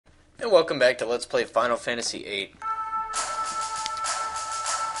And welcome back to Let's Play Final Fantasy VIII.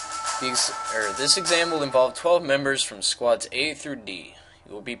 This exam will involve 12 members from squads A through D.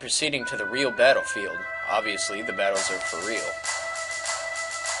 You will be proceeding to the real battlefield. Obviously, the battles are for real.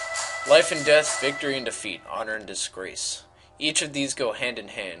 Life and death, victory and defeat, honor and disgrace. Each of these go hand in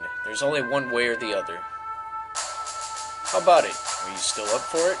hand. There's only one way or the other. How about it? Are you still up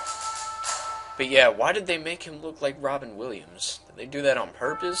for it? But yeah, why did they make him look like Robin Williams? Did they do that on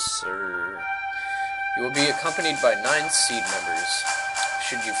purpose, or... You will be accompanied by 9 SeeD members.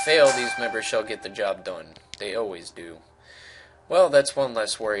 Should you fail, these members shall get the job done. They always do. Well, that's one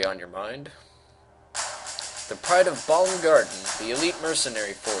less worry on your mind. The pride of Balm Garden, the elite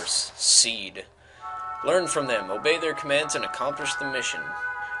mercenary force, SeeD. Learn from them, obey their commands, and accomplish the mission.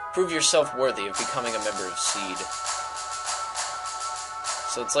 Prove yourself worthy of becoming a member of SeeD.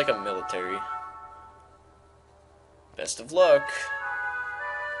 So it's like a military. Best of luck.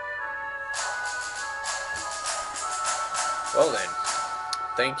 Well then,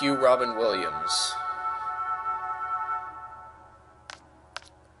 thank you, Robin Williams.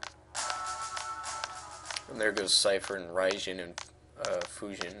 And there goes Cypher and Raijin and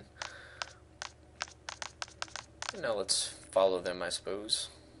Fujin. Now let's follow them, I suppose.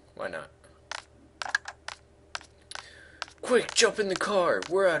 Why not? Quick, jump in the car.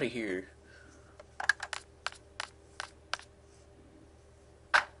 We're out of here.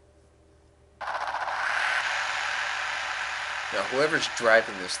 Now, whoever's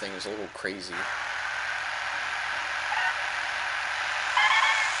driving this thing is a little crazy.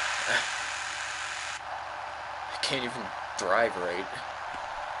 I can't even drive right.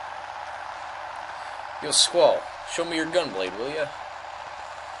 Yo, Squall, show me your gunblade, will ya?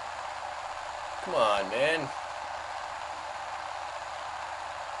 Come on, man.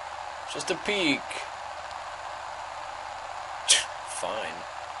 Just a peek. Fine.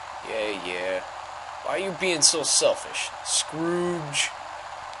 Yeah. Why are you being so selfish, Scrooge?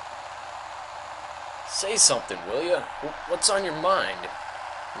 Say something, will ya? What's on your mind?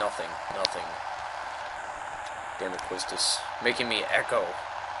 Nothing. Damn it, Quistis. Making me echo.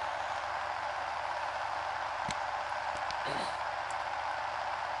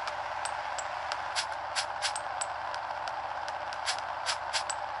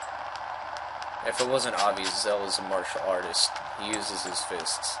 If it wasn't obvious, Zell is a martial artist. He uses his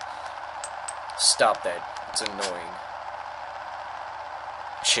fists. Stop that. It's annoying.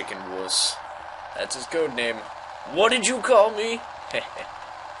 Chicken wuss. That's his code name. What did you call me?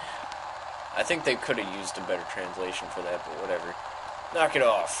 I think they could have used a better translation for that, but whatever. Knock it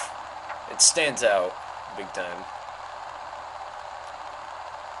off. It stands out big time.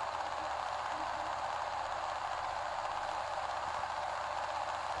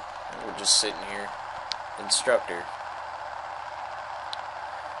 We're just sitting here. Instructor.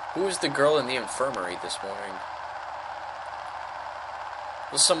 Who was the girl in the infirmary this morning?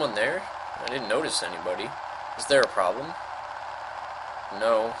 Was someone there? I didn't notice anybody. Is there a problem?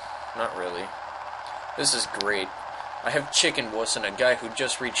 No, not really. This is great. I have Chicken Wuss and a guy who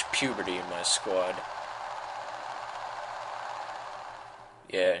just reached puberty in my squad.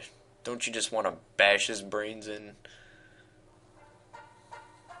 Yeah, don't you just want to bash his brains in?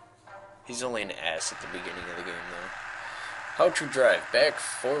 He's only an ass at the beginning of the game, though. How to drive. Back,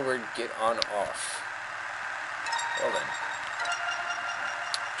 forward, get on, off. Well then.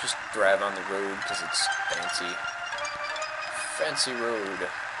 Just drive on the road, because it's fancy. Fancy road.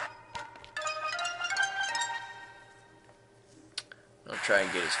 I'll try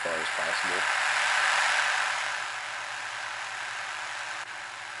and get as far as possible.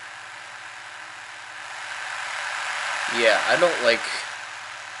 Yeah, I don't like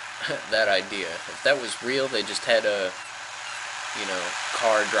that idea. If that was real, they just had a,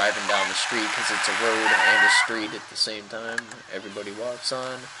 car driving down the street because it's a road and a street at the same time. Everybody walks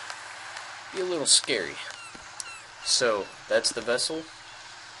on. Be a little scary. So, that's the vessel.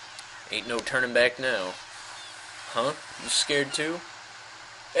 Ain't no turning back now. Huh? You scared too?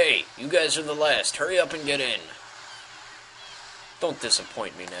 Hey, you guys are the last. Hurry up and get in. Don't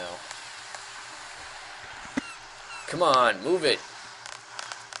disappoint me now. Come on, move it.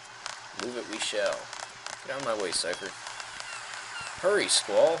 Move it we shall. Get out of my way, Cypher. Hurry,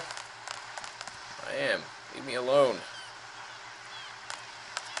 Squall. I am. Leave me alone.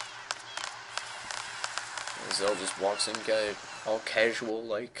 Zell just walks in, all casual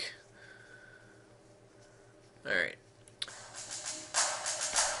like. Alright.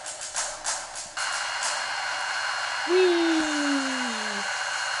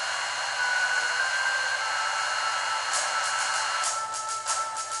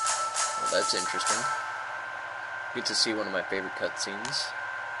 Well, that's interesting. Get to see one of my favorite cutscenes.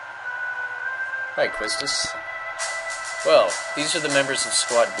 Hi, Quistis. Well, these are the members of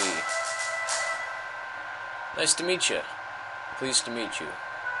Squad B. Nice to meet you. Pleased to meet you.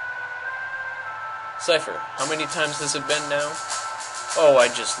 Cypher, how many times has it been now? Oh, I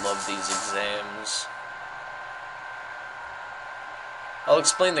just love these exams. I'll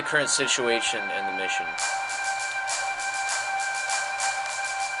explain the current situation and the mission.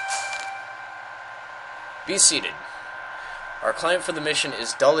 Be seated. Our client for the mission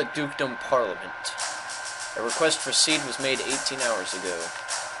is Dollet Dukedom Parliament. A request for SeeD was made 18 hours ago.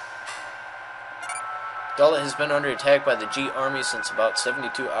 Dollet has been under attack by the G army since about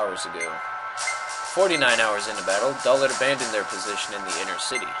 72 hours ago. 49 hours into battle, Dollet abandoned their position in the inner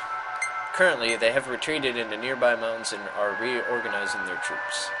city. Currently, they have retreated into nearby mountains and are reorganizing their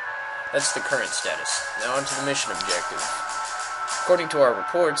troops. That's the current status. Now onto the mission objective. According to our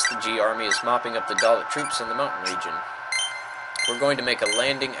reports, the G army is mopping up the Dollet troops in the mountain region. We're going to make a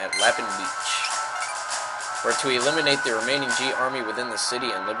landing at Lapin Beach. We're to eliminate the remaining G army within the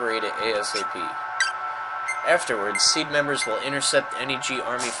city and liberate it ASAP. Afterwards, SeeD members will intercept any G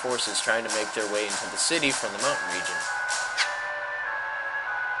army forces trying to make their way into the city from the mountain region.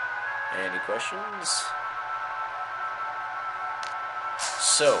 Any questions?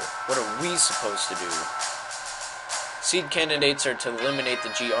 So, what are we supposed to do? SeeD candidates are to eliminate the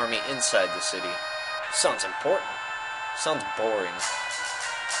G army inside the city. Sounds important. Sounds boring.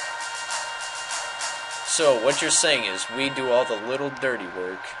 So, what you're saying is we do all the little dirty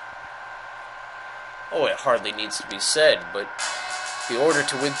work. Oh, it hardly needs to be said, but the order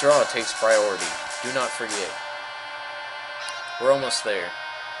to withdraw takes priority. Do not forget. We're almost there.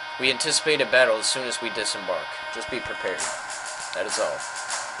 We anticipate a battle as soon as we disembark. Just be prepared. That is all.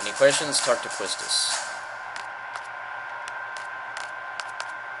 Any questions? Talk to Quistis.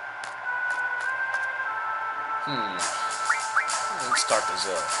 Let's talk to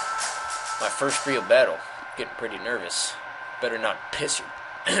Zell. My first real battle. Getting pretty nervous. Better not piss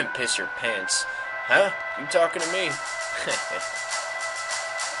your pants. Huh? You talking to me?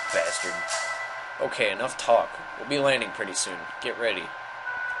 Bastard. Okay, enough talk. We'll be landing pretty soon. Get ready.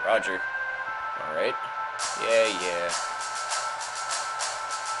 Roger. Alright. Yeah.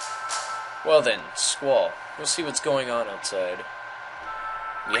 Well then, Squall. We'll see what's going on outside.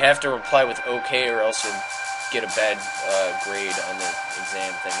 You have to reply with okay or else you'll get a bad grade on the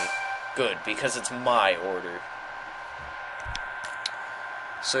exam thingy. Good, because it's my order.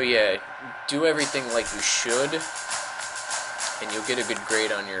 So yeah, do everything like you should, and you'll get a good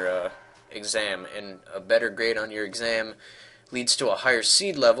grade on your exam. And a better grade on your exam leads to a higher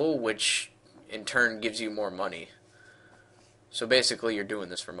SeeD level, which in turn gives you more money. So basically, you're doing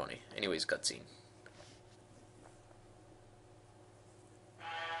this for money. Anyways, cutscene.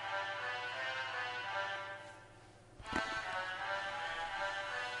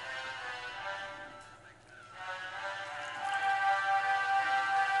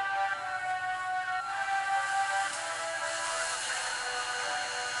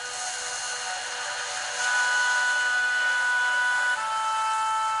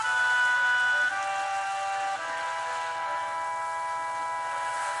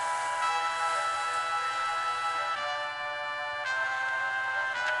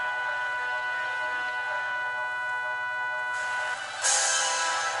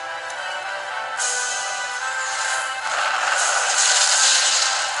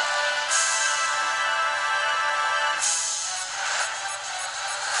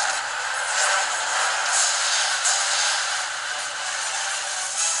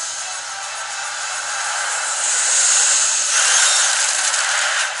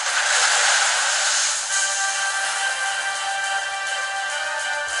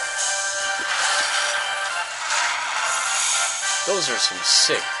 Those are some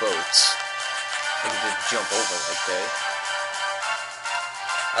sick boats. They can just jump over like that.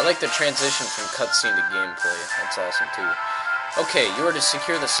 I like the transition from cutscene to gameplay. That's awesome too. Okay, you are to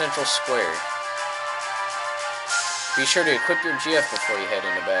secure the central square. Be sure to equip your GF before you head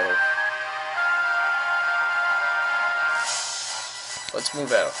into battle. Let's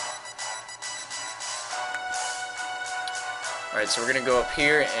move out. Alright, so we're going to go up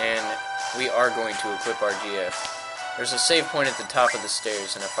here, and we are going to equip our GF. There's a save point at the top of the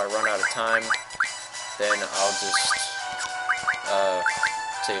stairs, and if I run out of time, then I'll just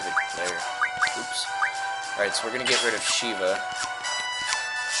save it there. Oops. Alright, so we're going to get rid of Shiva.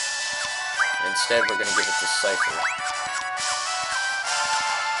 Instead, we're going to give it to Cypher.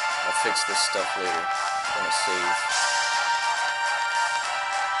 I'll fix this stuff later. I'm going to save.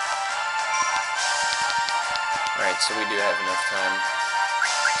 Alright, so we do have enough time.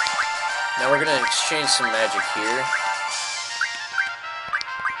 Now we're going to exchange some magic here.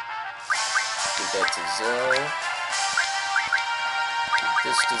 Give that to Zell. Give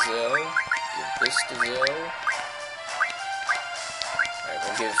this to Zell. Give this to Zell. Alright,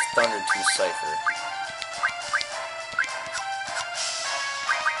 we'll give Thunder to Cypher.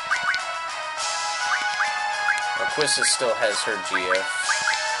 Marquissa still has her GF.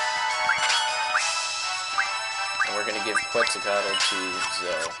 And we're going to give Quetzalcoatl to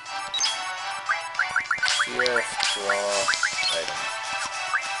Zell. GF, draw, item.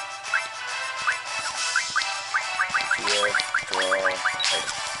 GF, draw, item.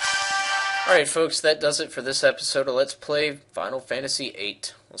 Alright folks, that does it for this episode of Let's Play Final Fantasy VIII.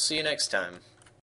 We'll see you next time.